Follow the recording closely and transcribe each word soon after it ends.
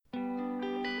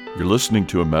You're listening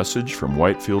to a message from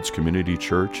Whitefields Community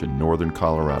Church in Northern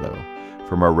Colorado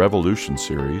from our Revolution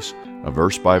series, a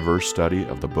verse-by-verse study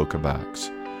of the book of Acts.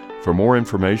 For more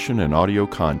information and audio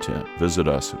content, visit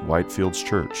us at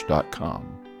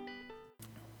whitefieldschurch.com.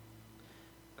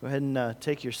 Go ahead and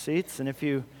take your seats, and if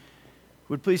you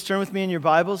would please turn with me in your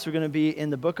Bibles. We're going to be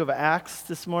in the book of Acts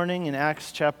this morning, in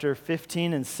Acts chapter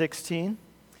 15 and 16.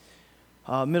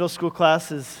 Middle school class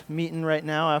is meeting right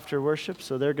now after worship,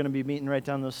 so they're going to be meeting right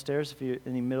down those stairs if you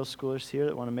any middle schoolers here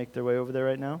that want to make their way over there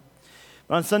right now.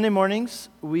 But on Sunday mornings,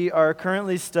 we are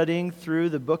currently studying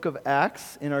through the book of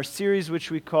Acts in our series which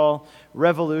we call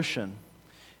Revolution.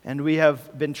 And we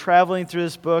have been traveling through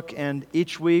this book, and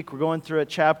each week we're going through it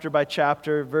chapter by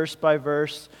chapter, verse by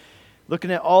verse,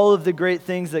 looking at all of the great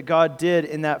things that God did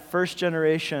in that first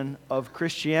generation of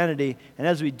Christianity. And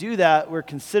as we do that, we're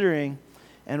considering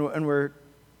and we're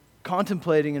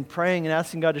contemplating and praying and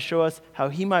asking God to show us how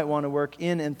He might want to work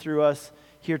in and through us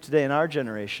here today in our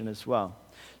generation as well.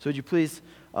 So would you please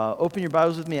open your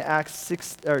Bibles with me at Acts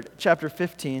chapter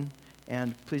 15,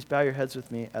 and please bow your heads with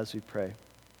me as we pray.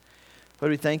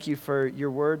 Lord, we thank you for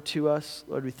your word to us.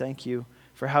 Lord, we thank you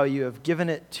for how you have given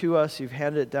it to us. You've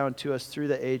handed it down to us through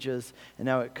the ages, and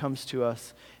now it comes to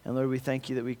us. And Lord, we thank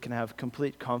you that we can have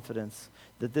complete confidence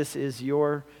that this is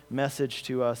your message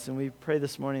to us. And we pray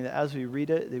this morning that as we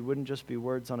read it, they wouldn't just be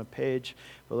words on a page,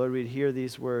 but Lord, we'd hear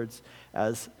these words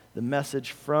as the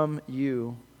message from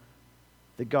you,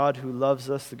 the God who loves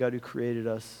us, the God who created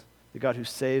us, the God who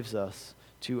saves us,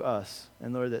 to us.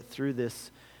 And Lord, that through this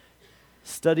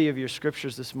study of your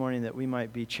scriptures this morning, that we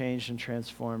might be changed and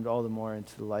transformed all the more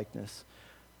into the likeness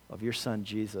of your Son,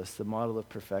 Jesus, the model of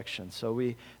perfection. So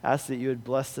we ask that you would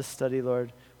bless this study,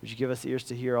 Lord. Would you give us ears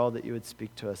to hear all that you would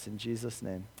speak to us? In Jesus'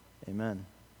 name, amen.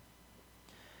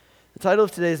 The title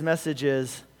of today's message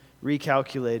is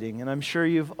Recalculating. And I'm sure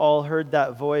you've all heard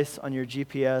that voice on your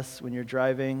GPS when you're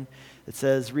driving. It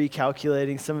says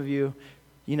recalculating. Some of you,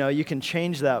 you can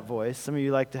change that voice. Some of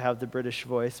you like to have the British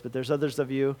voice, but there's others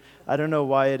of you, I don't know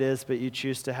why it is, but you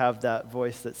choose to have that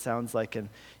voice that sounds like an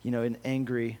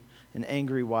angry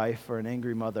wife or an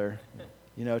angry mother,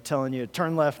 telling you,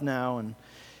 turn left now. And,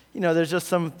 there's just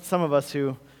some of us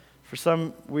who, for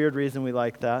some weird reason, we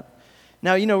like that.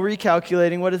 Now,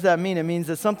 recalculating, what does that mean? It means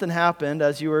that something happened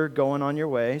as you were going on your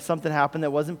way. Something happened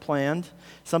that wasn't planned,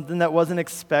 something that wasn't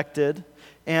expected,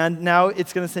 and now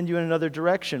it's going to send you in another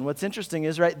direction. What's interesting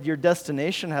is, your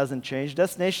destination hasn't changed.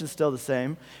 Destination's still the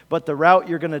same, but the route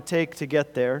you're going to take to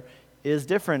get there is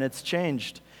different. It's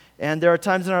changed. And there are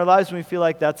times in our lives when we feel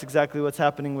like that's exactly what's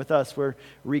happening with us. We're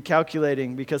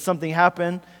recalculating because something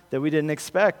happened that we didn't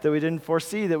expect, that we didn't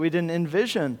foresee, that we didn't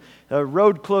envision.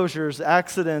 Road closures,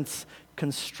 accidents,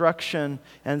 construction,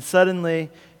 and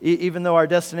suddenly, even though our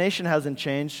destination hasn't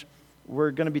changed, we're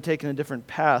going to be taking a different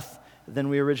path than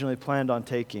we originally planned on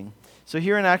taking. So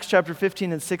here in Acts chapter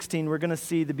 15 and 16, we're going to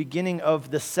see the beginning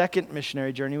of the second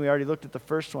missionary journey. We already looked at the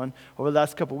first one over the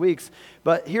last couple weeks.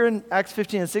 But here in Acts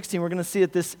 15 and 16, we're going to see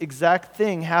that this exact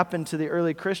thing happened to the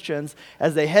early Christians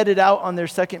as they headed out on their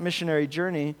second missionary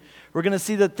journey. We're going to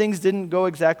see that things didn't go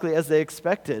exactly as they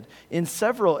expected in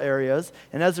several areas,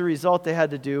 and as a result, they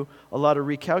had to do a lot of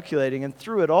recalculating. And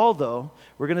through it all, though,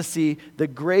 we're going to see the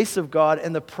grace of God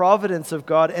and the providence of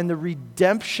God and the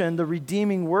redemption, the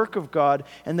redeeming work of God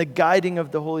and the guiding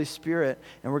of the Holy Spirit.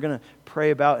 And we're going to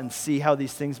pray about and see how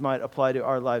these things might apply to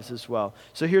our lives as well.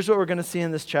 So here's what we're going to see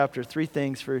in this chapter. 3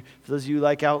 things for those of you who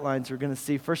like outlines. We're going to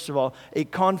see, first of all, a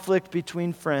conflict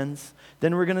between friends.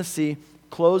 Then we're going to see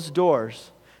closed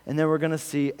doors. And then we're going to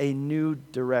see a new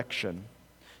direction.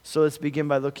 So let's begin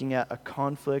by looking at a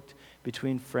conflict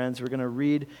between friends. We're going to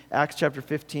read Acts chapter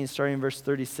 15, starting in verse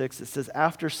 36. It says,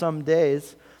 "After some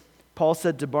days, Paul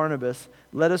said to Barnabas,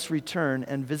 'Let us return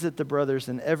and visit the brothers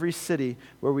in every city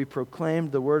where we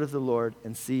proclaimed the word of the Lord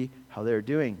and see how they're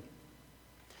doing.'"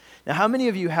 Now, how many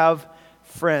of you have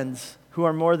friends who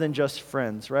are more than just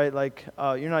friends, right?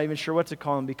 You're not even sure what to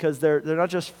call them because they're not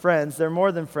just friends, they're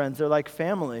more than friends, they're like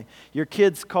family. Your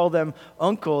kids call them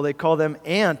uncle, they call them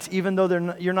aunt, even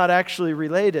though you're not actually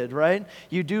related, right?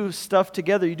 You do stuff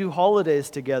together, you do holidays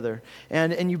together,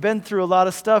 and you've been through a lot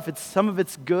of stuff. Some of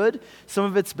it's good, some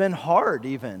of it's been hard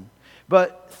even.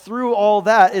 But through all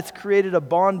that, it's created a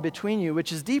bond between you,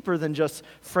 which is deeper than just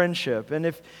friendship. And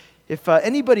if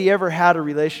anybody ever had a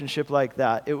relationship like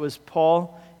that, it was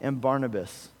Paul and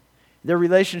Barnabas. Their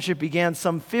relationship began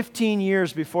some 15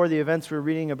 years before the events we're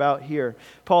reading about here.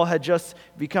 Paul had just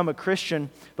become a Christian,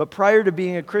 but prior to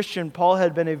being a Christian, Paul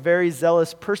had been a very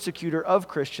zealous persecutor of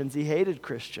Christians. He hated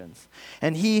Christians.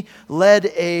 And he led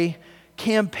a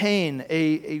campaign,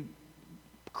 a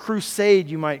crusade,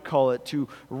 you might call it, to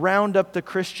round up the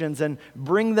Christians and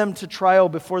bring them to trial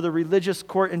before the religious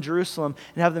court in Jerusalem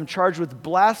and have them charged with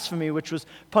blasphemy, which was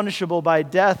punishable by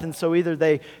death. And so either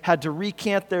they had to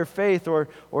recant their faith or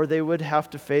they would have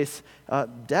to face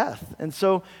death. And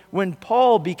so when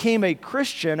Paul became a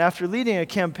Christian, after leading a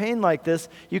campaign like this,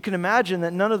 you can imagine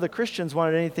that none of the Christians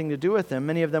wanted anything to do with him.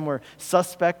 Many of them were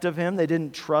suspect of him. They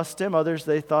didn't trust him. Others,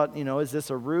 they thought, is this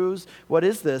a ruse? What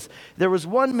is this? There was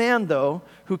one man, though,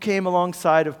 who came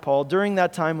alongside of Paul during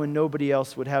that time when nobody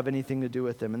else would have anything to do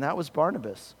with him, and that was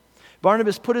Barnabas.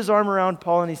 Barnabas put his arm around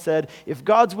Paul and he said, if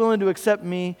God's willing to accept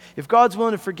me, if God's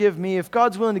willing to forgive me, if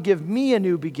God's willing to give me a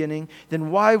new beginning, then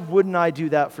why wouldn't I do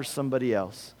that for somebody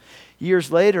else?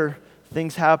 Years later,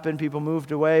 things happened, people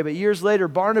moved away, but years later,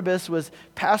 Barnabas was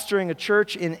pastoring a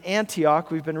church in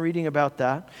Antioch. We've been reading about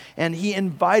that. And he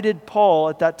invited Paul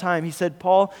at that time. He said,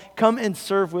 Paul, come and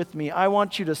serve with me. I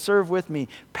want you to serve with me,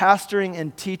 pastoring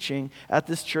and teaching at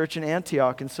this church in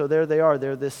Antioch. And so there they are.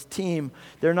 They're this team.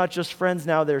 They're not just friends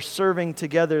now. They're serving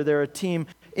together. They're a team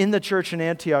in the church in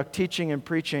Antioch, teaching and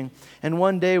preaching. And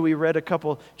one day we read a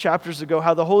couple chapters ago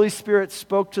how the Holy Spirit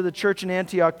spoke to the church in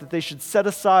Antioch that they should set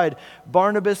aside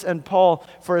Barnabas and Paul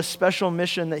for a special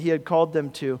mission that he had called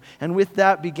them to. And with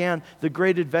that began the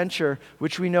great adventure,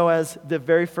 which we know as the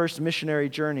very first missionary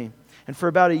journey. And for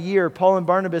about a year, Paul and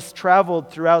Barnabas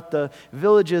traveled throughout the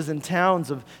villages and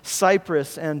towns of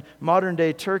Cyprus and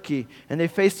modern-day Turkey. And they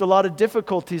faced a lot of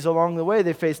difficulties along the way.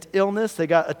 They faced illness. They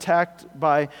got attacked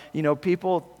by,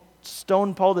 people,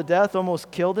 stoned Paul to death,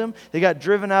 almost killed him. They got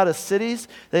driven out of cities.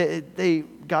 They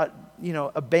got,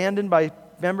 abandoned by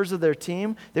members of their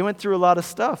team. They went through a lot of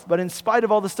stuff. But in spite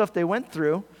of all the stuff they went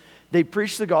through, they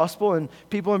preached the gospel and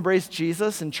people embraced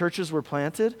Jesus and churches were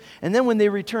planted. And then when they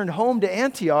returned home to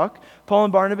Antioch, Paul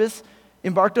and Barnabas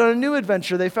embarked on a new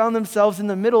adventure. They found themselves in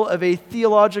the middle of a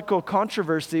theological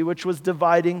controversy which was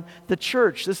dividing the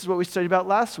church. This is what we studied about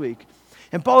last week.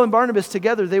 And Paul and Barnabas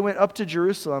together, they went up to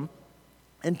Jerusalem.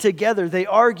 And together they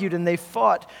argued and they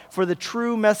fought for the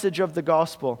true message of the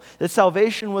gospel, that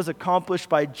salvation was accomplished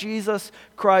by Jesus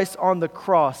Christ on the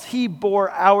cross. He bore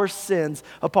our sins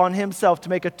upon himself to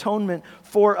make atonement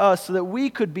for us so that we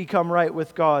could become right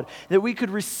with God, that we could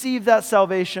receive that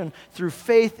salvation through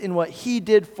faith in what he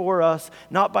did for us,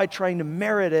 not by trying to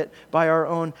merit it by our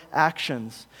own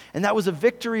actions. And that was a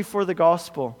victory for the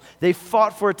gospel. They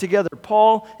fought for it together.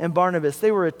 Paul and Barnabas,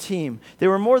 they were a team. They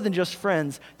were more than just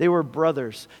friends. They were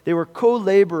brothers. They were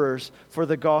co-laborers for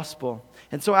the gospel.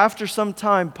 And so after some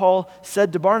time, Paul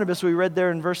said to Barnabas, we read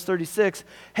there in verse 36,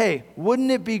 hey,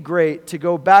 wouldn't it be great to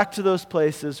go back to those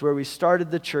places where we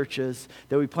started the churches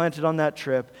that we planted on that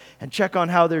trip and check on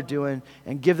how they're doing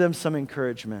and give them some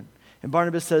encouragement? And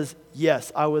Barnabas says,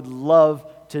 yes, I would love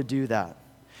to do that.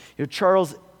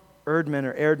 Charles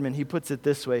Erdman, he puts it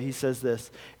this way. He says this,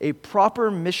 a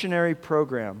proper missionary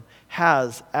program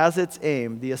has as its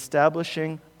aim the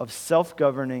establishing of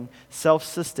self-governing,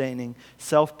 self-sustaining,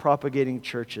 self-propagating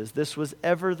churches. This was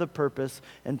ever the purpose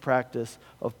and practice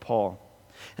of Paul.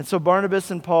 And so Barnabas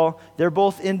and Paul, they're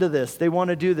both into this. They want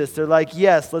to do this. They're like,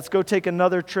 yes, let's go take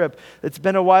another trip. It's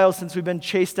been a while since we've been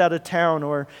chased out of town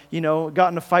or,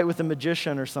 got in a fight with a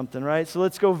magician or something, right? So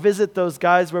let's go visit those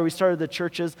guys where we started the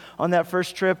churches on that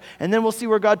first trip, and then we'll see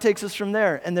where God takes us from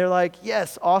there. And they're like,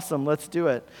 yes, awesome, let's do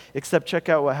it. Except check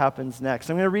out what happens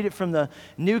next. I'm going to read it from the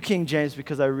New King James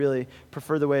because I really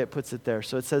prefer the way it puts it there.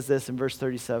 So it says this in verse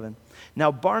 37.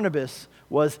 Now Barnabas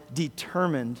was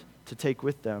determined to take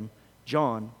with them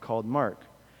John, called Mark.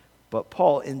 But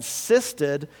Paul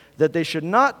insisted that they should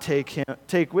not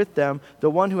take with them the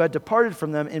one who had departed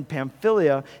from them in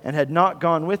Pamphylia and had not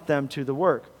gone with them to the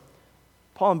work.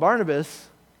 Paul and Barnabas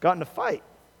got in a fight,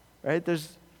 right?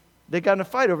 They got in a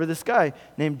fight over this guy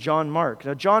named John Mark.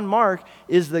 Now, John Mark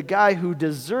is the guy who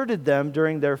deserted them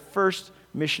during their first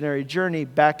missionary journey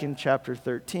back in chapter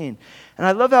 13. And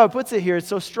I love how it puts it here. It's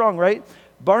so strong, right?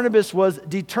 Barnabas was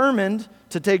determined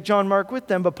to take John Mark with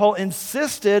them, but Paul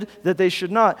insisted that they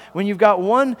should not. When you've got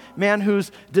one man who's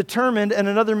determined and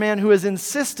another man who is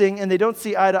insisting and they don't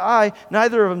see eye to eye,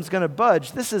 neither of them is going to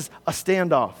budge. This is a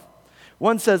standoff.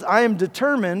 One says, I am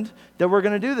determined that we're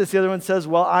going to do this. The other one says,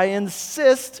 well, I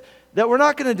insist that we're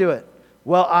not going to do it.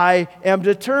 Well, I am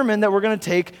determined that we're going to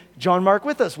take John Mark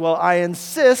with us. Well, I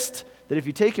insist that if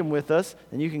you take him with us,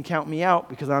 then you can count me out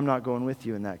because I'm not going with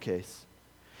you in that case.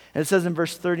 And it says in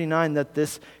verse 39 that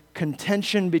this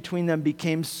contention between them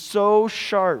became so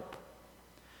sharp.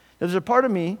 There's a part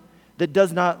of me that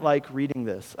does not like reading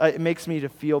this. It makes me to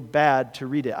feel bad to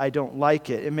read it. I don't like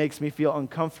it. It makes me feel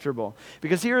uncomfortable.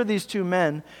 Because here are these two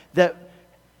men that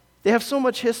they have so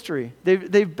much history.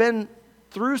 They've been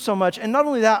through so much. And not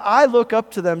only that, I look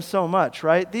up to them so much,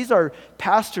 right? These are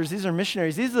pastors. These are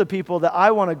missionaries. These are the people that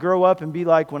I want to grow up and be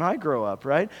like when I grow up,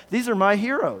 right? These are my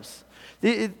heroes.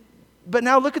 But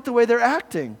now look at the way they're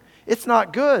acting. It's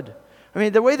not good. I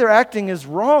mean, the way they're acting is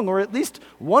wrong, or at least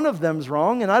one of them's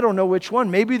wrong, and I don't know which one.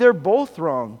 Maybe they're both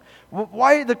wrong.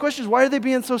 The question is, why are they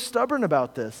being so stubborn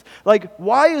about this? Like,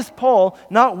 why is Paul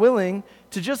not willing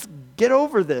to just get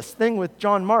over this thing with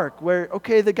John Mark, where,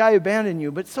 okay, the guy abandoned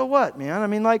you, but so what, man? I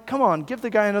mean, like, come on, give the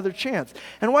guy another chance.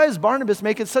 And why is Barnabas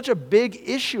making such a big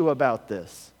issue about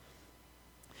this?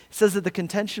 It says that the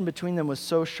contention between them was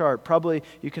so sharp. Probably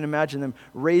you can imagine them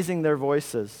raising their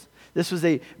voices. This was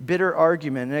a bitter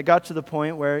argument, and it got to the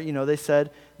point where, they said,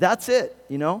 that's it,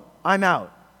 I'm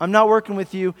out. I'm not working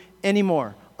with you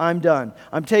anymore. I'm done.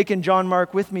 I'm taking John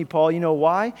Mark with me, Paul. You know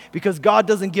why? Because God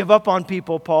doesn't give up on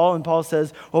people, Paul. And Paul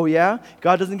says, oh yeah?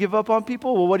 God doesn't give up on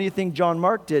people? Well, what do you think John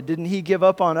Mark did? Didn't he give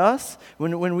up on us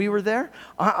when we were there?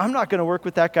 I'm not going to work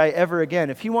with that guy ever again.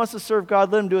 If he wants to serve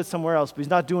God, let him do it somewhere else, but he's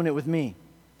not doing it with me.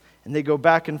 And they go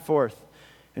back and forth.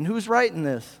 And who's right in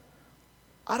this?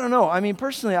 I don't know. I mean,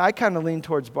 personally, I kind of lean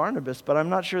towards Barnabas, but I'm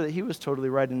not sure that he was totally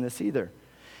right in this either.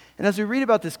 And as we read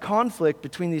about this conflict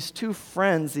between these two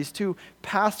friends, these two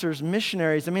pastors,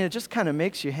 missionaries, I mean, it just kind of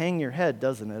makes you hang your head,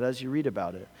 doesn't it, as you read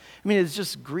about it? I mean, it's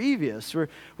just grievous.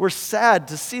 We're sad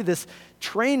to see this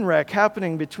train wreck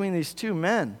happening between these two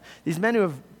men, these men who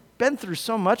have been through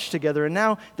so much together, and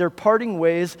now they're parting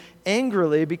ways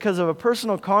angrily because of a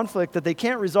personal conflict that they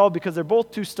can't resolve because they're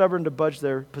both too stubborn to budge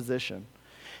their position.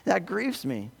 That grieves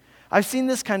me. I've seen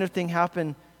this kind of thing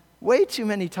happen way too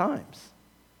many times.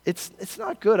 It's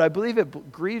not good. I believe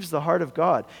it grieves the heart of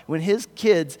God when his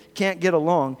kids can't get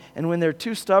along and when they're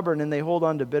too stubborn and they hold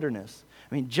on to bitterness.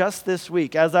 I mean, just this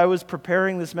week, as I was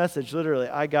preparing this message, literally,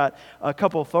 I got a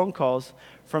couple of phone calls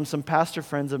from some pastor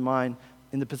friends of mine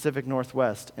in the Pacific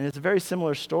Northwest. And it's a very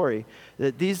similar story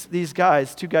that these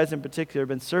guys, two guys in particular, have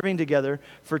been serving together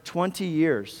for 20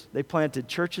 years. They planted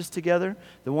churches together.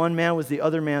 The one man was the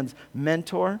other man's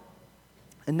mentor.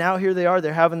 And now here they are,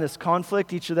 they're having this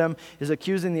conflict. Each of them is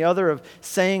accusing the other of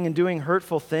saying and doing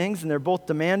hurtful things, and they're both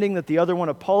demanding that the other one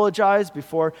apologize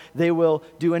before they will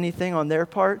do anything on their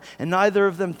part. And neither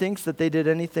of them thinks that they did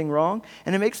anything wrong.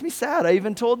 And it makes me sad. I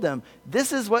even told them,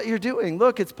 this is what you're doing.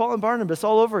 Look, it's Paul and Barnabas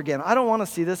all over again. I don't want to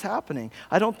see this happening.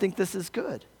 I don't think this is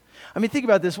good. I mean, think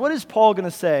about this. What is Paul going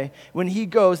to say when he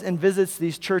goes and visits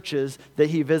these churches that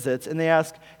he visits, and they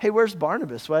ask, hey, where's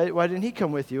Barnabas? Why didn't he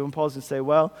come with you? And Paul's going to say,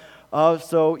 well,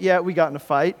 we got in a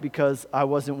fight because I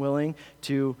wasn't willing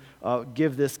to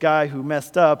give this guy who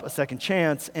messed up a second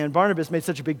chance, and Barnabas made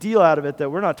such a big deal out of it that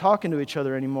we're not talking to each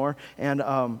other anymore, and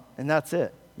that's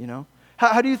it,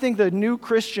 How do you think the new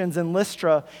Christians in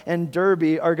Lystra and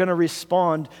Derbe are going to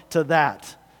respond to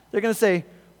that? They're going to say,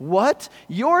 what?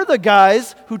 You're the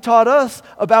guys who taught us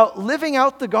about living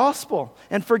out the gospel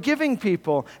and forgiving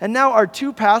people, and now our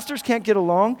two pastors can't get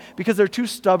along because they're too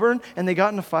stubborn and they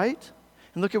got in a fight?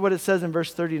 And look at what it says in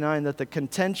verse 39, that the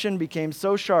contention became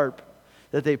so sharp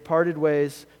that they parted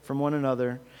ways from one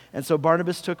another. And so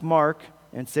Barnabas took Mark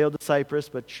and sailed to Cyprus,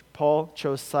 but Paul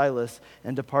chose Silas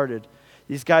and departed.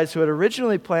 These guys who had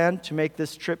originally planned to make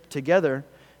this trip together,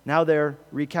 now they're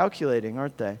recalculating,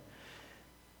 aren't they?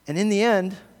 And in the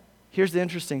end, here's the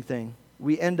interesting thing.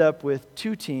 We end up with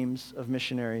two teams of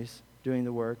missionaries doing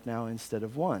the work now instead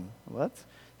of one. Well,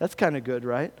 that's kind of good,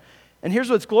 right? And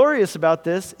here's what's glorious about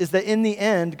this is that in the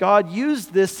end, God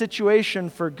used this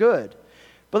situation for good.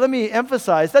 But let me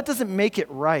emphasize, that doesn't make it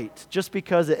right just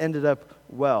because it ended up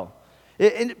well.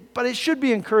 But it should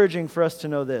be encouraging for us to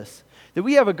know this, that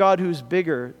we have a God who's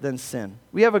bigger than sin.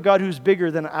 We have a God who's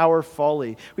bigger than our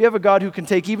folly. We have a God who can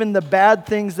take even the bad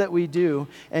things that we do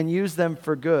and use them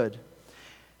for good.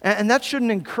 And that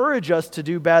shouldn't encourage us to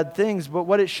do bad things, but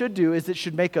what it should do is it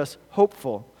should make us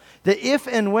hopeful. That if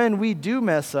and when we do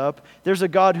mess up, there's a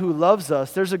God who loves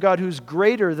us. There's a God who's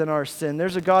greater than our sin.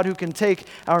 There's a God who can take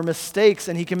our mistakes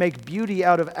and he can make beauty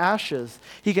out of ashes.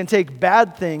 He can take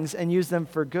bad things and use them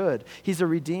for good. He's a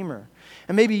redeemer.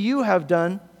 And maybe you have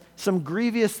done some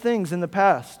grievous things in the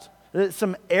past.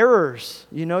 Some errors.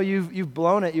 You've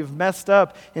blown it. You've messed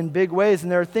up in big ways.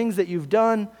 And there are things that you've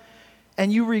done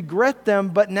and you regret them,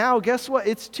 but now guess what?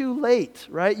 It's too late,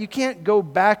 right? You can't go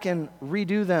back and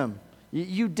redo them.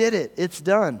 You did it. It's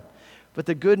done. But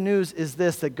the good news is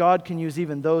this, that God can use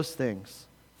even those things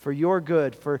for your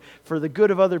good, for the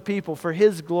good of other people, for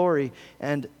his glory,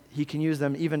 and he can use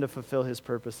them even to fulfill his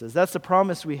purposes. That's the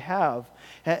promise we have.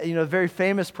 A very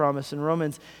famous promise in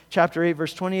Romans chapter 8,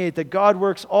 verse 28, that God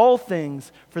works all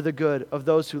things for the good of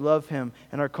those who love him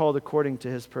and are called according to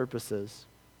his purposes.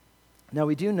 Now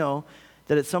we do know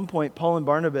that at some point Paul and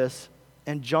Barnabas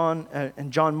and John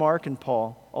Mark and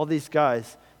Paul, all these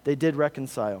guys, they did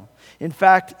reconcile. In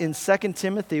fact, in 2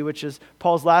 Timothy, which is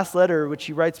Paul's last letter, which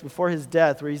he writes before his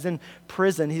death, where he's in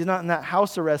prison, he's not in that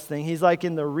house arrest thing. He's like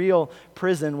in the real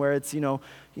prison where it's,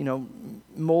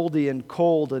 moldy and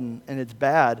cold and it's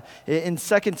bad. In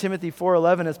 2 Timothy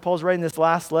 4:11, as Paul's writing this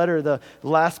last letter, the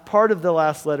last part of the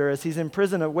last letter, as he's in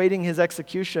prison awaiting his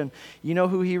execution, you know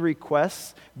who he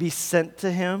requests be sent to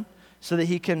him so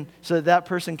that that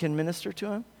person can minister to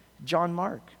him? John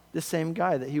Mark, the same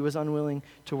guy that he was unwilling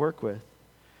to work with.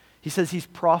 He says he's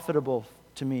profitable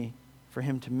to me for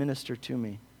him to minister to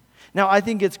me. Now, I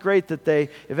think it's great that they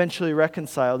eventually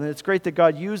reconciled, and it's great that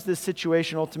God used this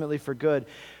situation ultimately for good.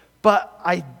 But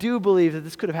I do believe that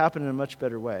this could have happened in a much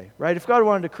better way, right? If God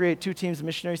wanted to create two teams of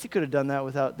missionaries, he could have done that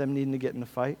without them needing to get in a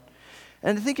fight.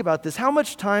 And think about this. How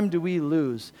much time do we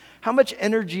lose? How much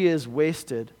energy is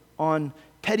wasted on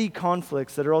petty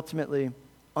conflicts that are ultimately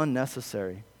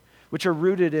unnecessary, which are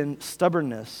rooted in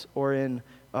stubbornness or in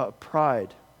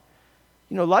pride?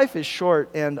 Life is short,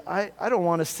 and I don't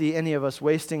want to see any of us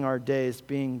wasting our days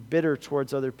being bitter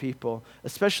towards other people,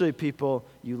 especially people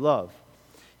you love.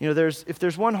 If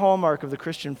there's one hallmark of the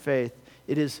Christian faith,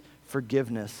 it is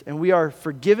forgiveness. And we are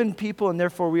forgiven people, and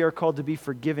therefore we are called to be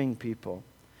forgiving people.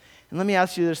 And let me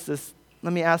ask you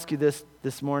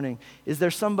this morning. Is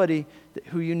there somebody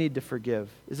who you need to forgive?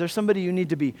 Is there somebody you need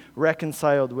to be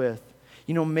reconciled with?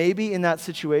 Maybe in that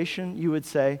situation you would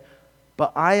say,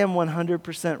 but I am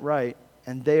 100% right,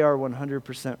 and they are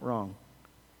 100% wrong.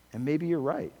 And maybe you're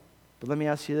right. But let me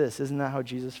ask you this. Isn't that how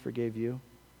Jesus forgave you?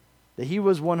 That he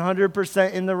was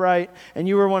 100% in the right and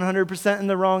you were 100% in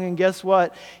the wrong. And guess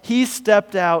what? He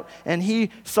stepped out and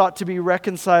he sought to be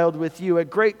reconciled with you at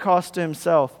great cost to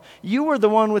himself. You were the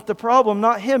one with the problem,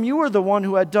 not him. You were the one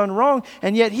who had done wrong.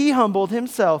 And yet he humbled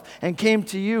himself and came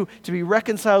to you to be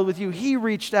reconciled with you. He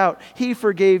reached out. He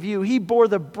forgave you. He bore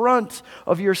the brunt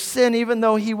of your sin, even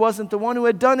though he wasn't the one who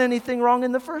had done anything wrong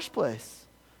in the first place.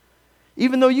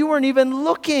 Even though you weren't even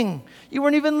looking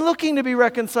to be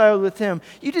reconciled with him.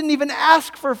 You didn't even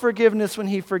ask for forgiveness when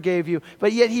he forgave you,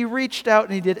 but yet he reached out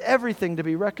and he did everything to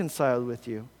be reconciled with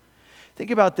you.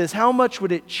 Think about this. How much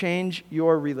would it change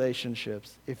your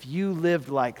relationships if you lived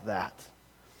like that?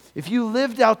 If you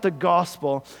lived out the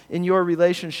gospel in your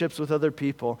relationships with other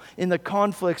people, in the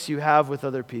conflicts you have with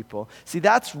other people. See,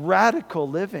 that's radical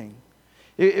living.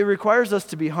 It requires us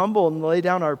to be humble and lay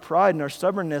down our pride and our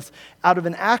stubbornness out of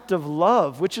an act of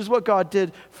love, which is what God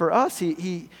did for us.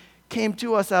 He came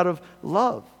to us out of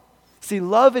love. See,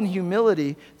 love and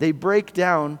humility, they break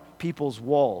down people's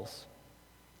walls.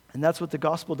 And that's what the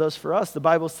gospel does for us. The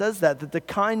Bible says that the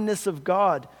kindness of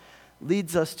God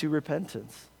leads us to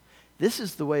repentance. This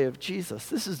is the way of Jesus.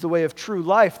 This is the way of true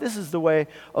life. This is the way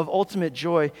of ultimate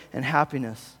joy and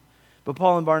happiness. But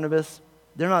Paul and Barnabas,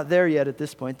 they're not there yet at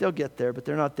this point. They'll get there, but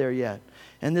they're not there yet.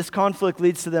 And this conflict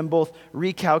leads to them both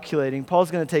recalculating.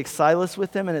 Paul's going to take Silas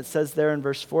with him, and it says there in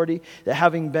verse 40 that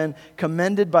having been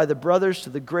commended by the brothers to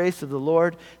the grace of the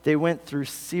Lord, they went through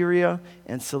Syria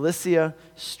and Cilicia,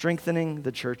 strengthening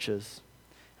the churches.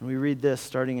 And we read this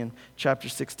starting in chapter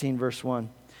 16, verse 1.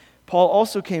 Paul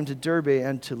also came to Derbe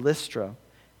and to Lystra,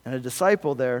 and a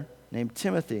disciple there named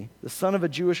Timothy, the son of a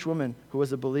Jewish woman who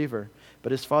was a believer,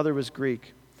 but his father was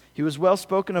Greek. He was well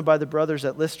spoken of by the brothers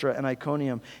at Lystra and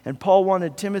Iconium, and Paul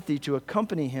wanted Timothy to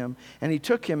accompany him, and he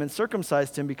took him and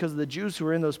circumcised him because of the Jews who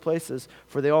were in those places,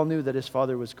 for they all knew that his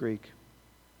father was Greek.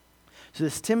 So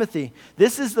this Timothy,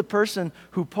 this is the person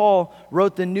who Paul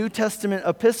wrote the New Testament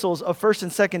epistles of 1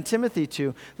 and 2 Timothy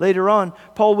to. Later on,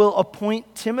 Paul will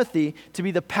appoint Timothy to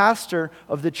be the pastor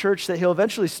of the church that he'll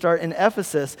eventually start in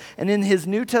Ephesus. And in his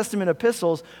New Testament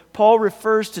epistles, Paul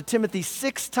refers to Timothy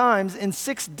 6 times in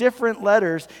 6 different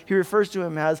letters. He refers to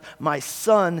him as my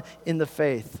son in the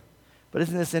faith. But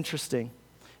isn't this interesting?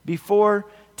 Before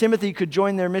Timothy could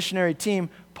join their missionary team,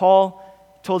 Paul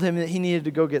told him that he needed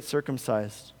to go get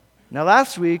circumcised. Now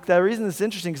last week, the reason this is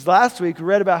interesting is last week we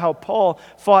read about how Paul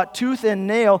fought tooth and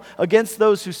nail against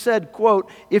those who said, quote,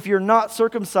 if you're not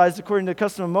circumcised according to the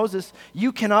custom of Moses,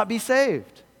 you cannot be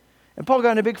saved. And Paul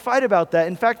got in a big fight about that.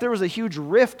 In fact, there was a huge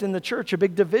rift in the church, a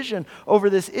big division over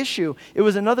this issue. It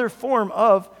was another form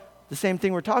of the same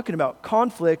thing we're talking about,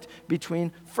 conflict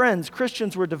between friends.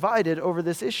 Christians were divided over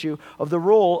this issue of the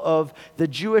role of the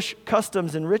Jewish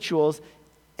customs and rituals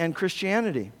and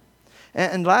Christianity.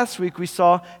 And last week we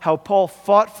saw how Paul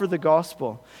fought for the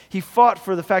gospel. He fought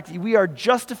for the fact that we are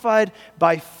justified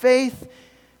by faith.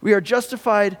 We are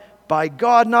justified by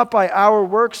God, not by our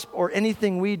works or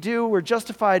anything we do. We're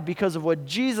justified because of what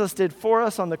Jesus did for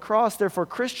us on the cross. Therefore,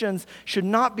 Christians should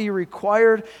not be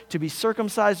required to be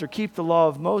circumcised or keep the law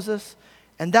of Moses.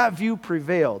 And that view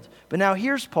prevailed. But now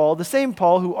here's Paul, the same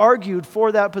Paul who argued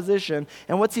for that position.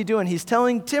 And what's he doing? He's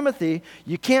telling Timothy,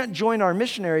 you can't join our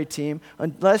missionary team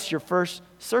unless you're first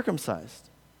circumcised.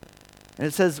 And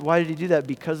it says, why did he do that?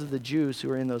 Because of the Jews who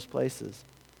are in those places.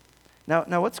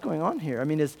 Now what's going on here? I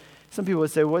mean, some people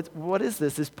would say, what is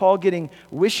this? Is Paul getting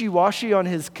wishy-washy on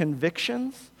his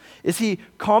convictions? Is he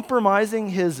compromising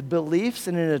his beliefs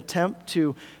in an attempt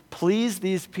to please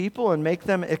these people and make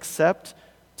them accept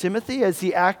Timothy? Is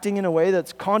he acting in a way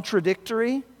that's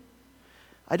contradictory?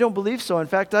 I don't believe so. In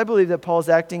fact, I believe that Paul's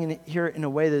acting here in a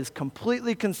way that is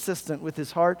completely consistent with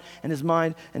his heart and his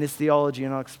mind and his theology,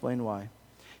 and I'll explain why.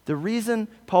 The reason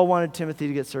Paul wanted Timothy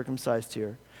to get circumcised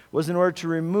here was in order to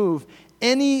remove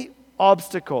any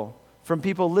obstacle from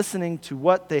people listening to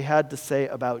what they had to say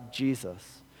about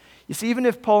Jesus. You see, even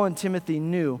if Paul and Timothy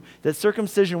knew that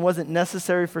circumcision wasn't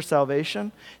necessary for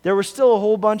salvation, there were still a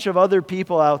whole bunch of other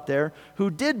people out there who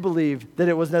did believe that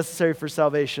it was necessary for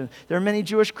salvation. There are many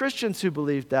Jewish Christians who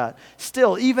believed that,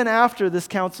 still, even after this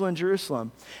council in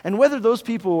Jerusalem. And whether those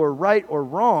people were right or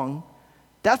wrong,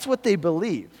 that's what they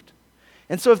believed.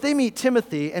 And so if they meet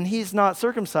Timothy and he's not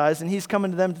circumcised and he's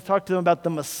coming to them to talk to them about the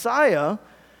Messiah,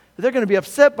 they're going to be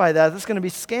upset by that. That's going to be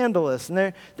scandalous, and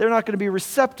they're not going to be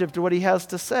receptive to what he has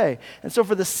to say. And so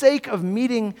for the sake of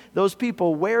meeting those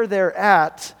people where they're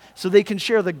at, so they can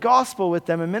share the gospel with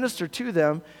them and minister to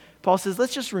them, Paul says,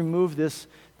 let's just remove this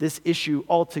issue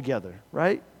altogether,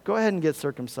 right? Go ahead and get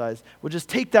circumcised. We'll just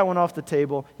take that one off the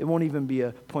table. It won't even be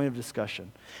a point of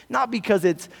discussion. Not because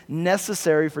it's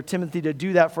necessary for Timothy to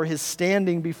do that for his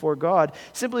standing before God,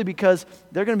 simply because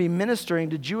they're going to be ministering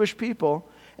to Jewish people,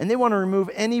 and they want to remove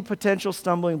any potential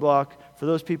stumbling block for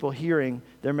those people hearing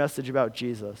their message about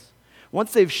Jesus.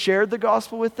 Once they've shared the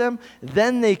gospel with them,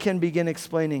 then they can begin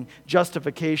explaining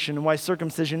justification and why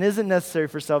circumcision isn't necessary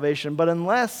for salvation. But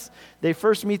unless they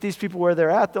first meet these people where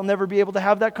they're at, they'll never be able to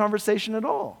have that conversation at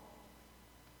all.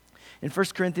 In 1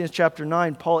 Corinthians chapter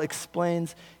 9, Paul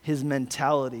explains his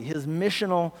mentality, his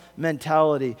missional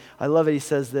mentality. I love it. He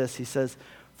says this. He says,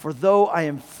 "For though I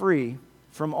am free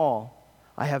from all,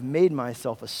 I have made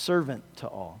myself a servant to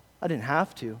all." I didn't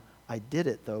have to. I did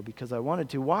it, though, because I wanted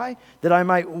to. Why? That I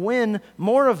might win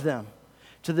more of them.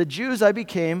 To the Jews I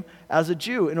became as a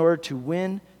Jew in order to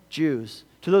win Jews.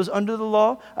 To those under the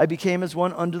law I became as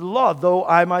one under the law, though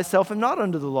I myself am not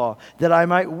under the law, that I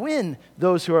might win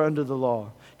those who are under the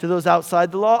law. To those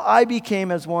outside the law I became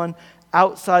as one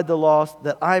outside the law,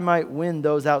 that I might win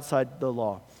those outside the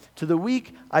law. To the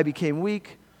weak I became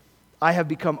weak. I have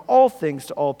become all things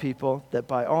to all people, that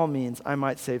by all means I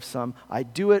might save some. I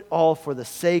do it all for the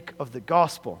sake of the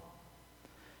gospel.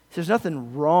 There's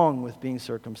nothing wrong with being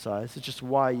circumcised. It's just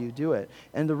why you do it.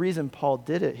 And the reason Paul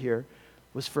did it here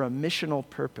was for a missional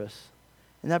purpose.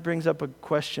 And that brings up a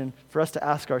question for us to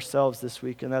ask ourselves this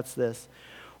week, and that's this.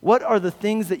 What are the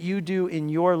things that you do in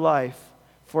your life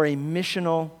for a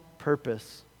missional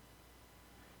purpose?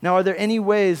 Now, are there any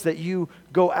ways that you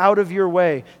go out of your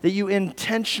way, that you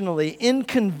intentionally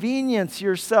inconvenience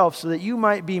yourself so that you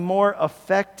might be more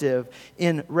effective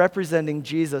in representing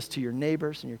Jesus to your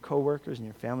neighbors and your coworkers and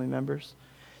your family members?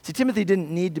 See, Timothy didn't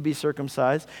need to be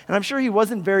circumcised, and I'm sure he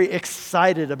wasn't very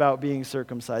excited about being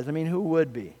circumcised. I mean, who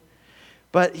would be?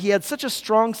 But he had such a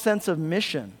strong sense of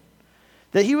mission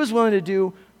that he was willing to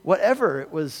do whatever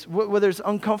it was, whether it's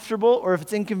uncomfortable or if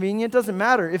it's inconvenient, doesn't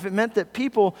matter. If it meant that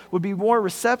people would be more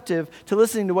receptive to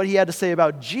listening to what he had to say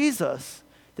about Jesus,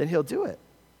 then he'll do it.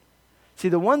 See,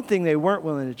 the one thing they weren't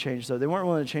willing to change, though, they weren't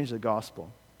willing to change the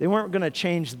gospel. They weren't going to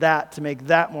change that to make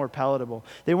that more palatable.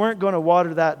 They weren't going to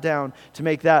water that down to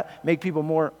make people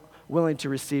more willing to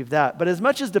receive that. But as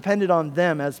much as depended on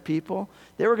them as people,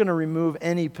 they were going to remove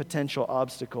any potential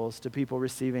obstacles to people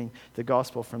receiving the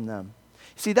gospel from them.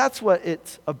 See, that's what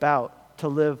it's about, to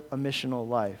live a missional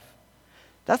life.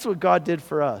 That's what God did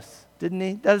for us, didn't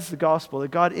he? That is the gospel,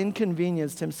 that God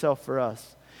inconvenienced himself for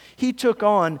us. He took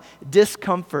on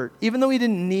discomfort, even though he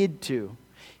didn't need to.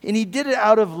 And he did it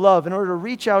out of love in order to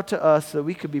reach out to us so that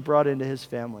we could be brought into his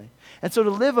family. And so to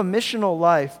live a missional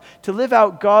life, to live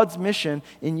out God's mission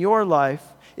in your life,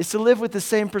 is to live with the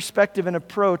same perspective and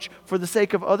approach for the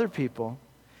sake of other people.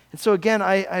 And so again,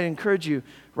 I encourage you,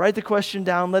 write the question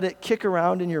down, let it kick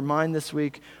around in your mind this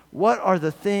week. What are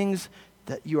the things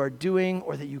that you are doing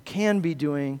or that you can be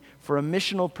doing for a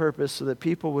missional purpose so that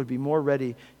people would be more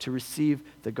ready to receive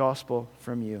the gospel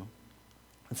from you?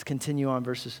 Let's continue on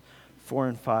verses 4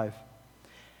 and 5.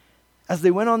 As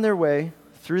they went on their way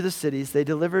through the cities, they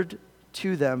delivered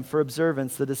to them for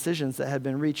observance the decisions that had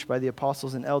been reached by the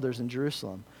apostles and elders in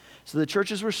Jerusalem. So the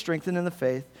churches were strengthened in the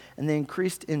faith, and they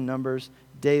increased in numbers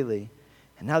daily.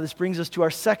 And now this brings us to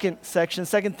our second section,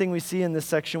 second thing we see in this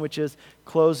section, which is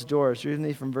closed doors. Read with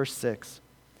me from verse 6.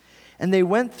 And they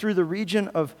went through the region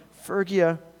of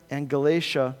Phrygia and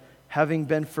Galatia, having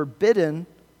been forbidden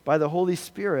by the Holy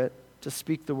Spirit to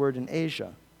speak the word in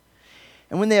Asia.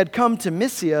 And when they had come to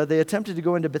Mysia, they attempted to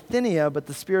go into Bithynia, but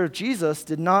the Spirit of Jesus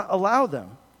did not allow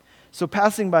them. So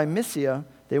passing by Mysia,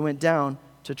 they went down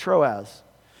to Troas.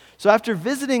 So after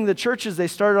visiting the churches they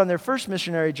started on their first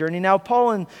missionary journey, now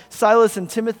Paul and Silas and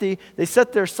Timothy, they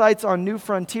set their sights on new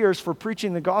frontiers for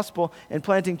preaching the gospel and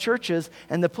planting churches,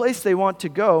 and the place they want to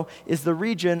go is the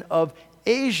region of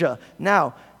Asia.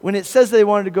 Now, when it says they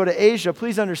wanted to go to Asia,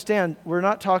 please understand, we're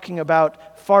not talking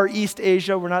about Far East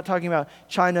Asia. We're not talking about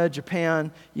China,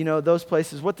 Japan, those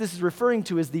places. What this is referring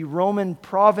to is the Roman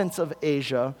province of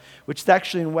Asia, which is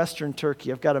actually in western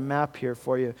Turkey. I've got a map here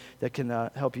for you that can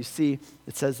help you see.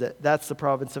 It says that that's the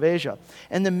province of Asia.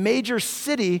 And the major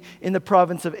city in the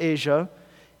province of Asia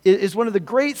is one of the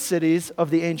great cities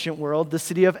of the ancient world, the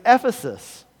city of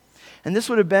Ephesus. And this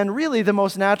would have been really the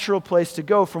most natural place to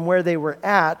go from where they were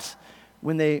at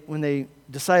when they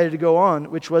decided to go on,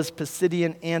 which was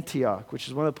Pisidian Antioch, which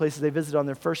is one of the places they visited on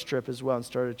their first trip as well and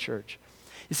started a church.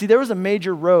 You see, there was a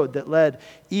major road that led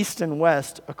east and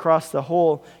west across the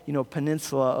whole,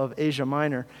 peninsula of Asia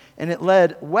Minor, and it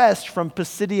led west from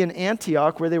Pisidian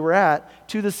Antioch, where they were at,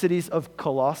 to the cities of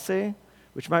Colossae,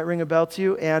 which might ring a bell to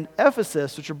you, and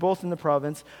Ephesus, which are both in the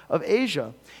province of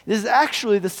Asia. This is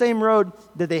actually the same road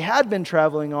that they had been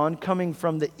traveling on, coming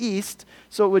from the east,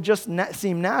 so it would just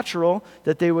seem natural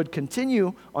that they would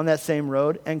continue on that same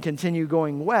road and continue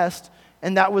going west,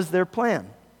 and that was their plan.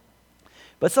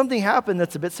 But something happened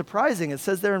that's a bit surprising. It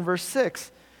says there in verse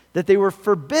 6 that they were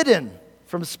forbidden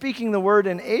from speaking the word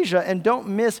in Asia, and don't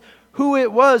miss who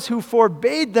it was who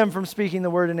forbade them from speaking the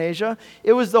word in Asia.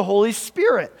 It was the Holy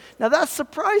Spirit. Now that's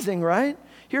surprising, right?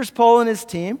 Here's Paul and his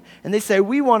team, and they say,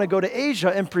 we want to go to Asia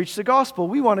and preach the gospel.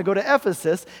 We want to go to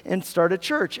Ephesus and start a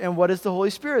church. And what does the Holy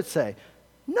Spirit say?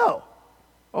 No.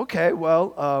 Okay,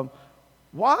 well,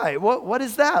 why? What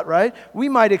is that, right? We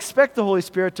might expect the Holy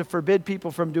Spirit to forbid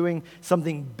people from doing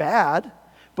something bad,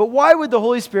 but why would the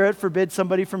Holy Spirit forbid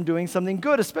somebody from doing something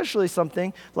good, especially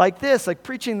something like this, like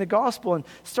preaching the gospel and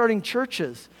starting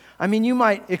churches? I mean, you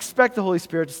might expect the Holy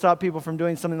Spirit to stop people from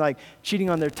doing something like cheating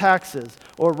on their taxes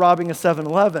or robbing a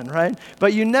 7-Eleven, right?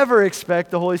 But you never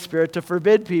expect the Holy Spirit to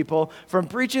forbid people from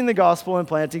preaching the gospel and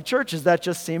planting churches. That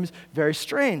just seems very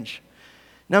strange.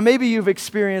 Now, maybe you've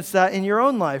experienced that in your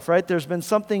own life, right? There's been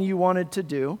something you wanted to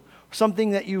do,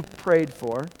 something that you prayed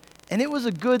for, and it was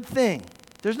a good thing.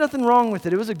 There's nothing wrong with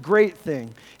it. It was a great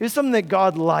thing. It was something that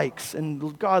God likes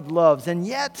and God loves, and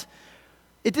yet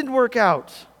it didn't work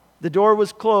out. The door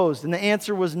was closed, and the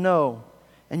answer was no.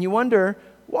 And you wonder,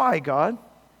 why, God?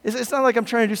 It's not like I'm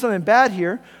trying to do something bad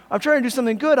here. I'm trying to do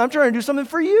something good. I'm trying to do something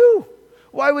for you.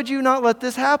 Why would you not let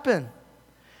this happen?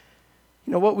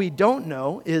 What we don't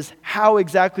know is how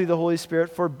exactly the Holy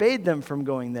Spirit forbade them from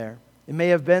going there. It may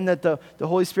have been that the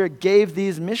Holy Spirit gave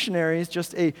these missionaries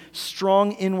just a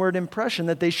strong inward impression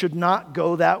that they should not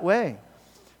go that way.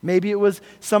 Maybe it was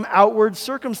some outward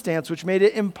circumstance which made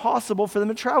it impossible for them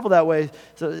to travel that way.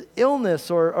 So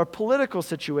illness or a political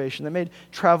situation that made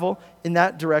travel in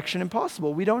that direction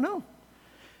impossible. We don't know.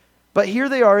 But here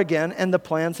they are again, and the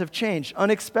plans have changed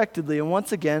unexpectedly. And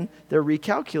once again, they're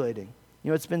recalculating.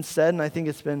 It's been said, and I think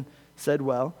it's been said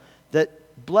well,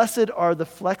 that blessed are the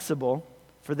flexible,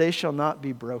 for they shall not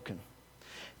be broken.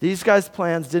 These guys'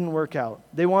 plans didn't work out.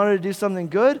 They wanted to do something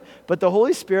good, but the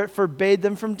Holy Spirit forbade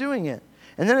them from doing it.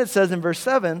 And then it says in verse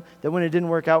 7 that when it didn't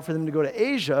work out for them to go to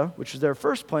Asia, which was their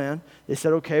first plan, they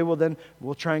said, okay, well then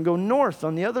we'll try and go north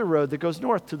on the other road that goes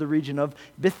north to the region of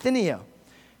Bithynia.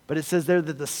 But it says there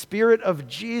that the Spirit of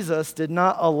Jesus did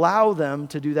not allow them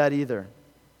to do that either.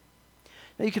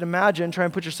 Now you can imagine, try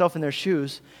and put yourself in their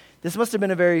shoes. This must have been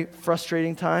a very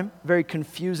frustrating time, very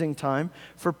confusing time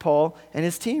for Paul and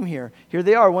his team here. Here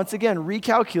they are, once again,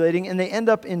 recalculating, and they end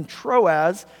up in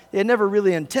Troas. They had never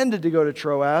really intended to go to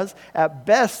Troas. At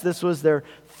best, this was their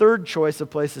third choice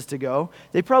of places to go.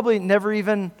 They probably never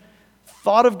even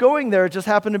thought of going there. It just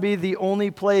happened to be the only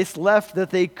place left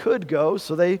that they could go,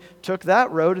 so they took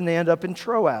that road, and they end up in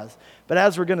Troas. But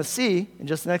as we're going to see in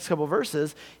just the next couple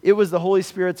verses, it was the Holy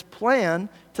Spirit's plan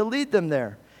to lead them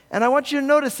there. And I want you to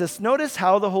notice this. Notice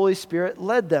how the Holy Spirit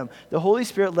led them. The Holy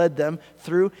Spirit led them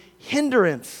through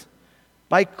hindrance,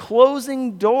 by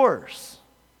closing doors.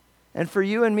 And for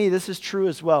you and me, this is true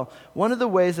as well. One of the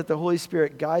ways that the Holy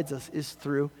Spirit guides us is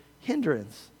through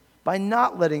hindrance. by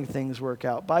not letting things work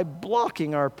out, by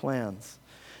blocking our plans.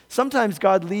 Sometimes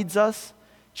God leads us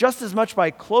just as much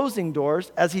by closing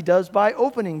doors as he does by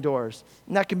opening doors.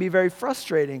 And that can be very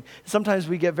frustrating. Sometimes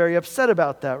we get very upset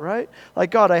about that, right?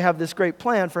 Like, God, I have this great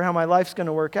plan for how my life's going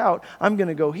to work out. I'm going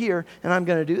to go here, and I'm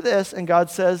going to do this. And God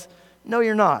says, no,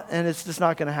 you're not, and it's just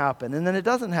not going to happen. And then it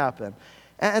doesn't happen.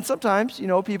 And sometimes,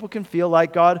 people can feel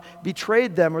like God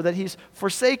betrayed them or that he's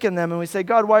forsaken them. And we say,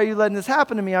 God, why are you letting this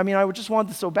happen to me? I mean, I just want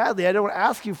this so badly. I don't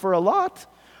ask you for a lot.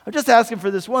 I'm just asking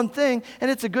for this one thing, and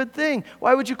it's a good thing.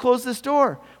 Why would you close this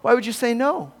door? Why would you say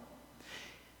no?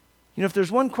 If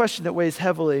there's one question that weighs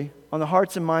heavily on the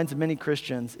hearts and minds of many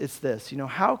Christians, it's this.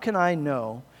 How can I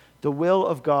know the will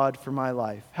of God for my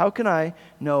life? How can I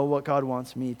know what God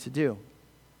wants me to do?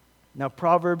 Now,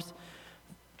 Proverbs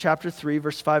chapter 3,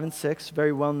 verse 5 and 6,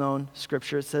 very well-known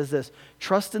scripture, it says this: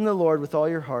 trust in the Lord with all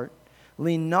your heart.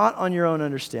 Lean not on your own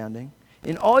understanding.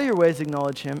 In all your ways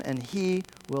acknowledge him, and he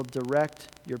will direct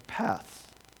your paths.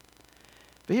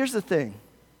 But here's the thing.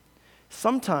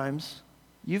 Sometimes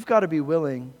you've got to be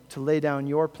willing to lay down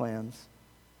your plans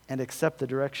and accept the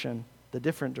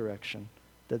different direction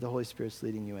that the Holy Spirit's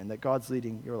leading you in, that God's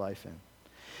leading your life in.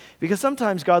 Because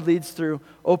sometimes God leads through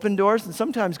open doors, and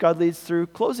sometimes God leads through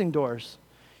closing doors.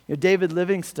 David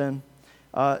Livingstone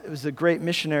was a great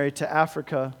missionary to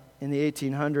Africa in the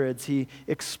 1800s. He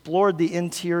explored the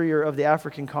interior of the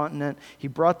African continent. He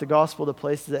brought the gospel to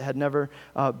places that had never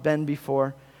been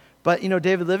before. But,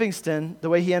 David Livingstone, the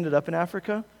way he ended up in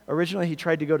Africa, originally he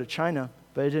tried to go to China,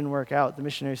 but it didn't work out. The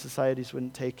missionary societies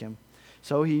wouldn't take him.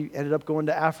 So he ended up going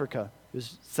to Africa. It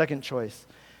was second choice.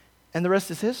 And the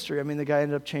rest is history. I mean, the guy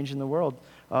ended up changing the world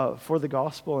for the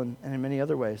gospel and in many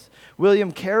other ways.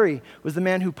 William Carey was the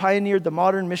man who pioneered the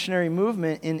modern missionary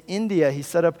movement in India. He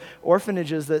set up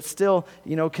orphanages that still,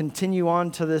 continue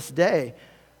on to this day.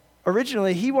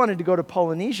 Originally, he wanted to go to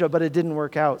Polynesia, but it didn't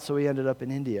work out, so he ended up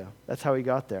in India. That's how he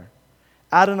got there.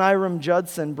 Adoniram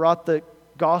Judson brought the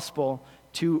gospel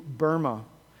to Burma,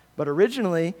 but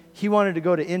originally, he wanted to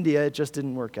go to India. It just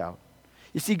didn't work out.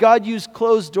 You see, God used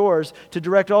closed doors to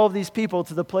direct all of these people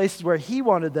to the places where he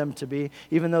wanted them to be,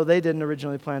 even though they didn't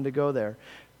originally plan to go there.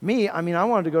 I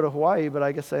wanted to go to Hawaii, but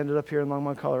I guess I ended up here in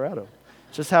Longmont, Colorado.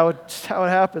 Just how it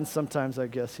happens sometimes, I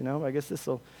guess, I guess this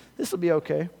will be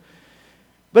okay.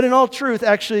 But in all truth,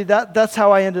 actually, that's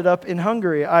how I ended up in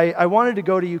Hungary. I wanted to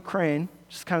go to Ukraine,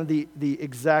 which is kind of the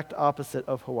exact opposite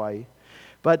of Hawaii.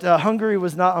 But Hungary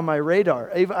was not on my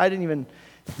radar. I didn't even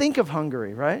think of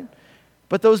Hungary, right?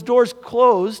 But those doors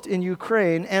closed in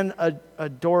Ukraine, and a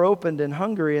door opened in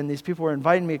Hungary, and these people were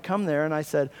inviting me to come there, and I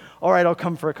said, all right, I'll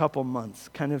come for a couple months,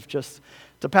 kind of just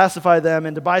to pacify them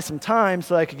and to buy some time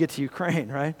so I could get to Ukraine,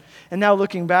 right? And now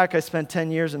looking back, I spent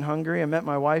 10 years in Hungary. I met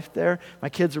my wife there. My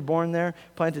kids were born there,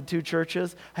 planted 2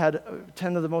 churches. I had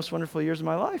 10 of the most wonderful years of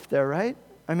my life there, right?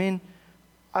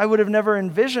 I would have never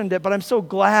envisioned it, but I'm so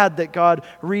glad that God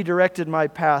redirected my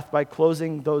path by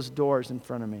closing those doors in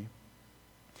front of me.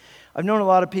 I've known a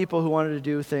lot of people who wanted to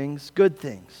do things, good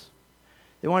things.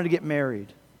 They wanted to get married,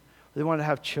 or they wanted to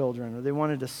have children, or they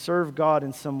wanted to serve God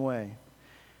in some way.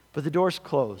 But the door's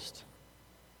closed.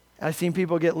 I've seen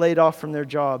people get laid off from their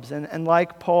jobs. And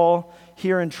like Paul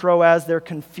here in Troas, they're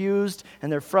confused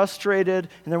and they're frustrated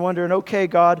and they're wondering, okay,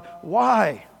 God,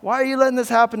 why? Why are you letting this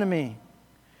happen to me?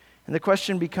 And the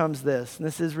question becomes this, and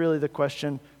this is really the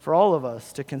question for all of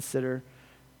us to consider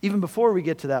even before we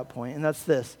get to that point, and that's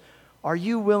this. Are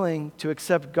you willing to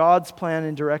accept God's plan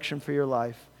and direction for your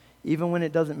life, even when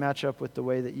it doesn't match up with the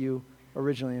way that you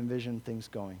originally envisioned things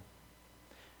going?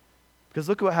 Because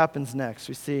look at what happens next.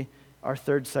 We see our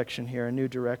third section here, a new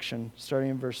direction, starting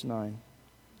in verse 9.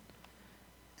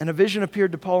 And a vision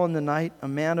appeared to Paul in the night. A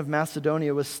man of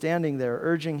Macedonia was standing there,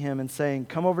 urging him and saying,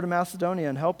 come over to Macedonia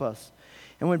and help us.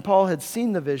 And when Paul had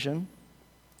seen the vision,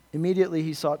 immediately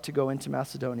he sought to go into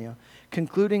Macedonia,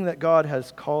 concluding that God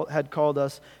had called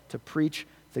us to preach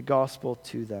the gospel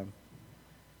to them.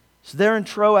 So there in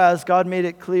Troas, God made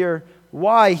it clear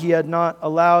why he had not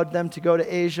allowed them to go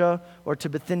to Asia or to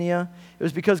Bithynia. It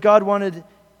was because God wanted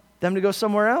them to go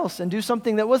somewhere else and do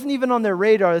something that wasn't even on their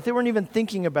radar, that they weren't even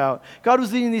thinking about. God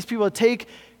was leading these people to take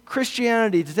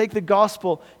Christianity, to take the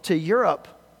gospel to Europe.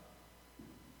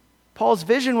 Paul's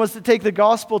vision was to take the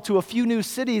gospel to a few new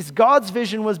cities. God's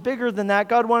vision was bigger than that.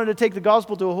 God wanted to take the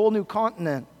gospel to a whole new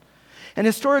continent. And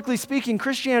historically speaking,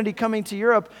 Christianity coming to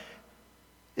Europe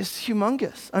is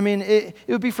humongous. I mean, it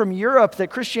would be from Europe that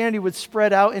Christianity would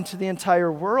spread out into the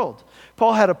entire world.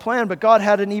 Paul had a plan, but God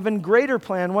had an even greater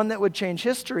plan, one that would change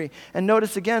history. And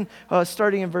notice again,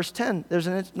 starting in verse 10, there's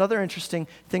another interesting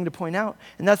thing to point out,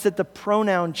 and that's that the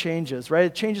pronoun changes, right?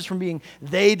 It changes from being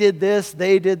they did this,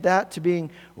 they did that, to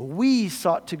being we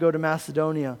sought to go to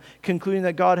Macedonia, concluding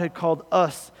that God had called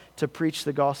us to preach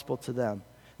the gospel to them.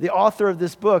 The author of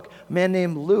this book, a man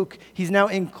named Luke, he's now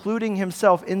including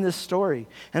himself in this story.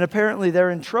 And apparently there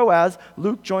in Troas,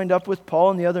 Luke joined up with Paul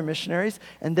and the other missionaries,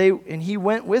 and he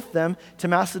went with them to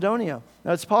Macedonia.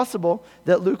 Now it's possible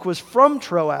that Luke was from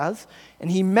Troas,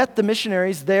 and he met the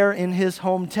missionaries there in his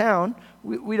hometown.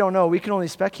 We don't know. We can only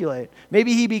speculate.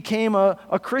 Maybe he became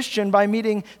a Christian by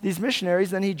meeting these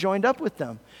missionaries, then he joined up with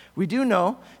them. We do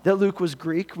know that Luke was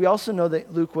Greek. We also know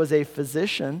that Luke was a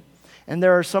physician. And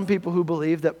there are some people who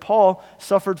believe that Paul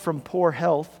suffered from poor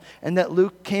health and that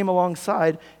Luke came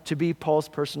alongside to be Paul's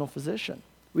personal physician.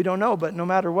 We don't know, but no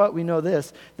matter what, we know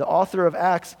this. The author of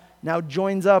Acts now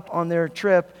joins up on their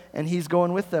trip, and he's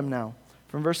going with them now.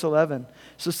 From verse 11,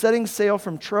 so setting sail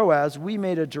from Troas, we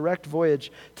made a direct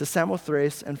voyage to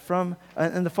Samothrace, and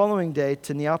the following day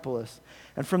to Neapolis,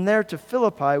 and from there to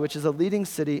Philippi, which is a leading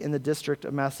city in the district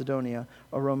of Macedonia,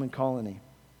 a Roman colony.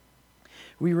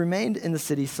 We remained in the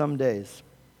city some days,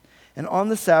 and on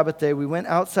the Sabbath day we went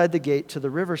outside the gate to the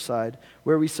riverside,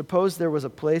 where we supposed there was a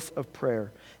place of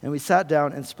prayer, and we sat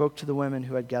down and spoke to the women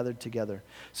who had gathered together.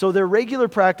 So their regular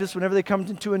practice, whenever they come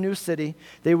into a new city,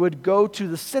 they would go to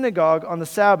the synagogue on the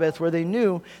Sabbath, where they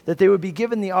knew that they would be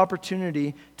given the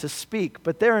opportunity to speak.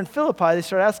 But there in Philippi, they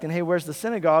started asking, hey, where's the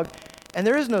synagogue? And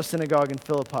there is no synagogue in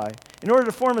Philippi. In order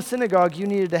to form a synagogue, you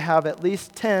needed to have at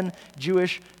least 10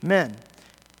 Jewish men.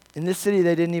 In this city,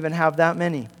 they didn't even have that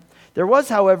many. There was,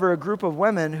 however, a group of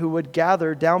women who would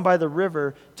gather down by the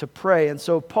river to pray. And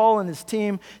so Paul and his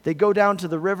team, they go down to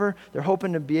the river. They're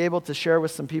hoping to be able to share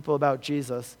with some people about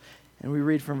Jesus. And we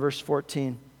read from verse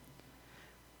 14.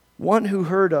 One who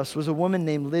heard us was a woman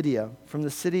named Lydia from the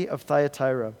city of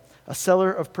Thyatira, a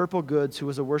seller of purple goods who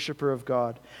was a worshiper of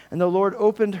God. And the Lord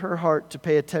opened her heart to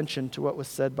pay attention to what was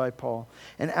said by Paul.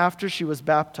 And after she was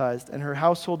baptized, and her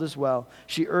household as well,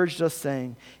 she urged us,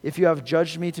 saying, if you have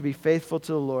judged me to be faithful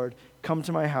to the Lord, come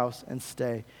to my house and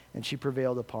stay. And she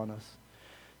prevailed upon us.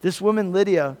 This woman,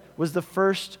 Lydia, was the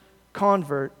first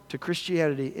convert to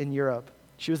Christianity in Europe.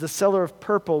 She was a seller of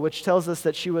purple, which tells us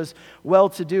that she was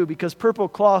well-to-do, because purple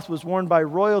cloth was worn by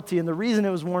royalty, and the reason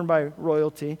it was worn by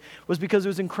royalty was because it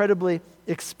was incredibly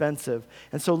expensive.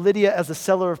 And so Lydia, as a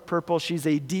seller of purple, she's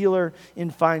a dealer in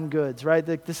fine goods, right?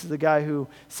 This is the guy who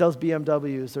sells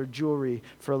BMWs or jewelry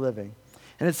for a living.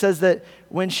 And it says that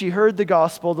when she heard the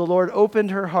gospel, the Lord opened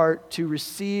her heart to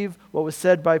receive what was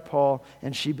said by Paul,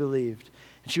 and she believed.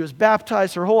 And she was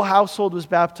baptized, her whole household was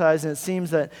baptized, and it seems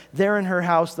that there in her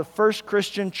house, the first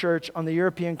Christian church on the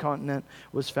European continent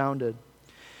was founded.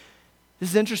 This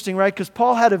is interesting, right? Because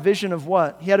Paul had a vision of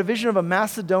what? He had a vision of a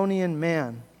Macedonian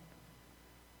man.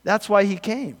 That's why he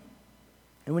came.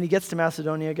 And when he gets to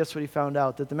Macedonia, guess what he found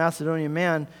out? That the Macedonian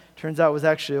man, turns out, was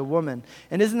actually a woman.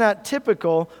 And isn't that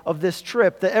typical of this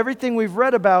trip? That everything we've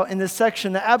read about in this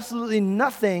section, that absolutely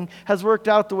nothing has worked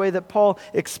out the way that Paul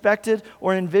expected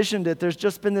or envisioned it. There's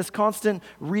just been this constant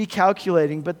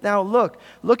recalculating. But now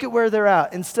look at where they're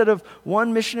at. Instead of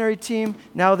one missionary team,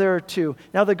 now there are two.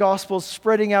 Now the gospel's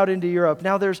spreading out into Europe.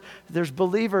 Now there's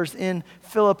believers in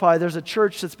Philippi. There's a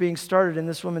church that's being started in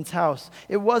this woman's house.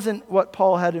 It wasn't what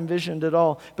Paul had envisioned at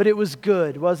all, but it was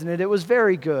good, wasn't it? It was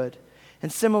very good.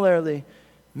 And similarly,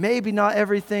 maybe not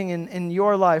everything in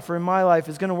your life or in my life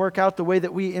is going to work out the way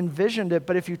that we envisioned it,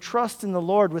 but if you trust in the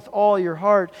Lord with all your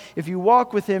heart, if you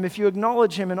walk with Him, if you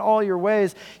acknowledge Him in all your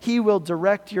ways, He will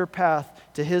direct your path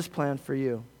to His plan for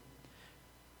you.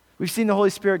 We've seen the Holy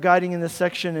Spirit guiding in this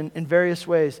section in various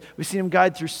ways. We've seen Him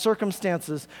guide through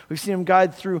circumstances. We've seen Him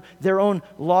guide through their own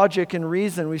logic and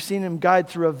reason. We've seen Him guide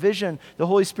through a vision. The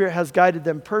Holy Spirit has guided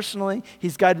them personally.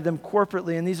 He's guided them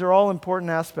corporately. And these are all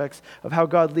important aspects of how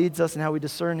God leads us and how we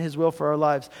discern His will for our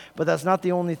lives. But that's not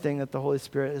the only thing that the Holy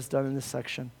Spirit has done in this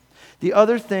section. The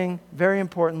other thing, very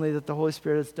importantly, that the Holy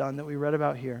Spirit has done that we read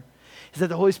about here is that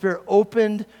the Holy Spirit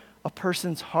opened a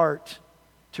person's heart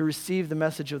to receive the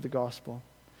message of the gospel.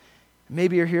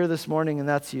 Maybe you're here this morning and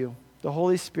that's you. The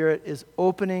Holy Spirit is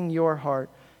opening your heart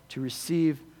to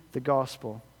receive the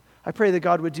gospel. I pray that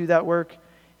God would do that work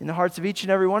in the hearts of each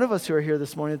and every one of us who are here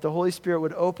this morning, that the Holy Spirit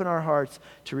would open our hearts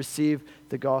to receive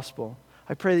the gospel.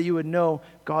 I pray that you would know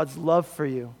God's love for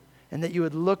you and that you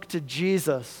would look to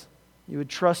Jesus. You would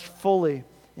trust fully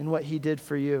in what He did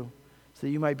for you so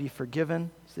that you might be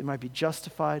forgiven, so that you might be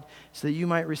justified, so that you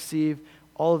might receive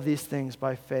all of these things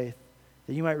by faith,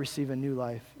 that you might receive a new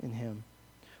life in him.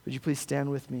 Would you please stand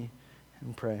with me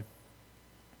and pray?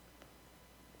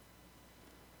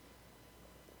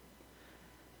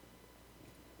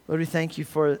 Lord, we thank you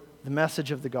for the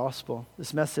message of the gospel,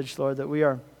 this message, Lord, that we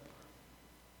are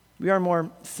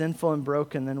more sinful and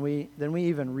broken than we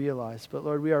even realize. But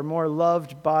Lord, we are more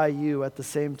loved by you at the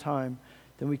same time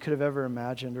than we could have ever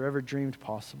imagined or ever dreamed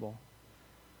possible.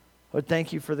 Lord,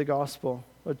 thank you for the gospel.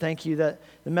 Lord, thank you that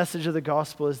the message of the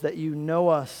gospel is that you know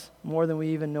us more than we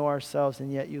even know ourselves,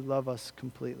 and yet you love us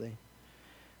completely.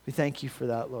 We thank you for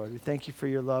that, Lord. We thank you for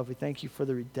your love. We thank you for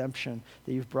the redemption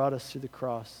that you've brought us through the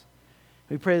cross.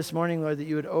 We pray this morning, Lord, that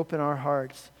you would open our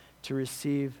hearts to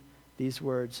receive these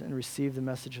words and receive the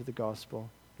message of the gospel.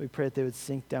 We pray that they would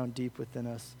sink down deep within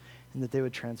us and that they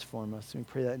would transform us. And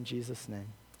we pray that in Jesus' name.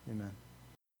 Amen.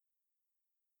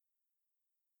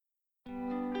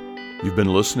 You've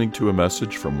been listening to a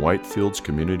message from Whitefields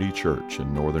Community Church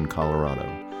in Northern Colorado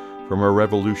from our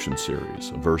Revolution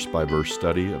series, a verse-by-verse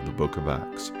study of the book of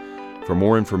Acts. For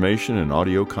more information and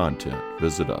audio content,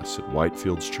 visit us at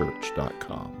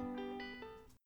whitefieldschurch.com.